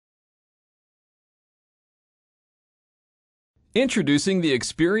Introducing the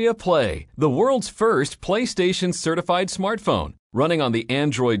Xperia Play, the world's first PlayStation-certified smartphone. Running on the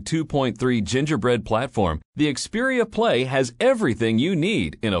Android 2.3 Gingerbread platform, the Xperia Play has everything you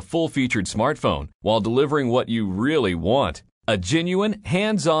need in a full-featured smartphone while delivering what you really want. A genuine,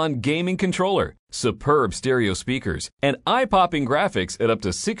 hands-on gaming controller, superb stereo speakers, and eye-popping graphics at up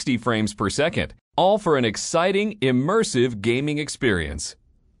to 60 frames per second, all for an exciting, immersive gaming experience.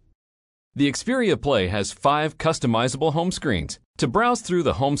 The Xperia Play has 5 customizable home screens. To browse through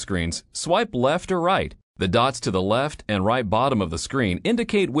the home screens, swipe left or right. The dots to the left and right bottom of the screen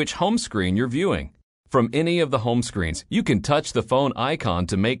indicate which home screen you're viewing. From any of the home screens, you can touch the phone icon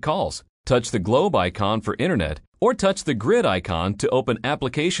to make calls, touch the globe icon for internet, or touch the grid icon to open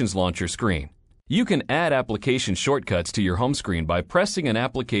Applications Launcher screen. You can add application shortcuts to your home screen by pressing an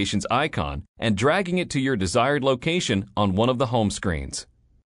application's icon and dragging it to your desired location on one of the home screens.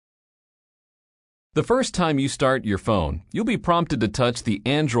 The first time you start your phone, you'll be prompted to touch the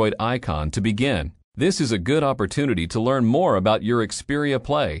Android icon to begin. This is a good opportunity to learn more about your Xperia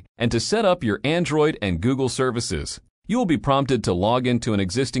Play and to set up your Android and Google services. You will be prompted to log into an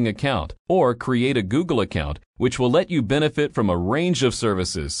existing account or create a Google account, which will let you benefit from a range of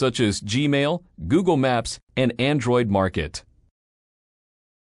services such as Gmail, Google Maps, and Android Market.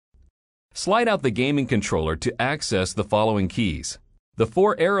 Slide out the gaming controller to access the following keys. The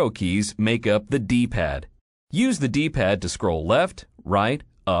 4 arrow keys make up the D-pad. Use the D-pad to scroll left, right,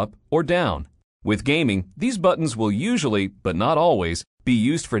 up, or down. With gaming, these buttons will usually, but not always, be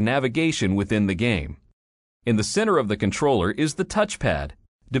used for navigation within the game. In the center of the controller is the touchpad.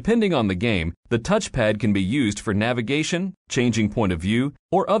 Depending on the game, the touchpad can be used for navigation, changing point of view,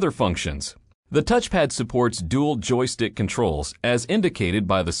 or other functions. The touchpad supports dual joystick controls as indicated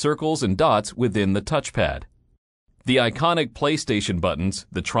by the circles and dots within the touchpad. The iconic PlayStation buttons,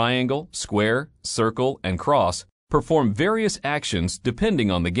 the triangle, square, circle, and cross, perform various actions depending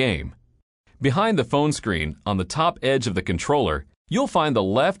on the game. Behind the phone screen, on the top edge of the controller, you'll find the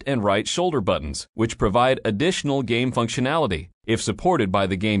left and right shoulder buttons, which provide additional game functionality, if supported by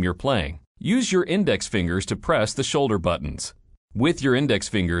the game you're playing. Use your index fingers to press the shoulder buttons. With your index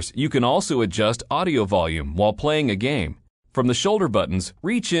fingers, you can also adjust audio volume while playing a game. From the shoulder buttons,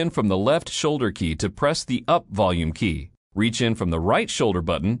 reach in from the left shoulder key to press the up volume key. Reach in from the right shoulder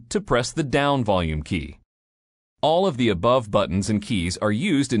button to press the down volume key. All of the above buttons and keys are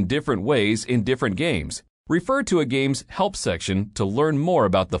used in different ways in different games. Refer to a game's help section to learn more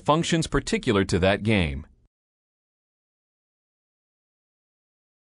about the functions particular to that game.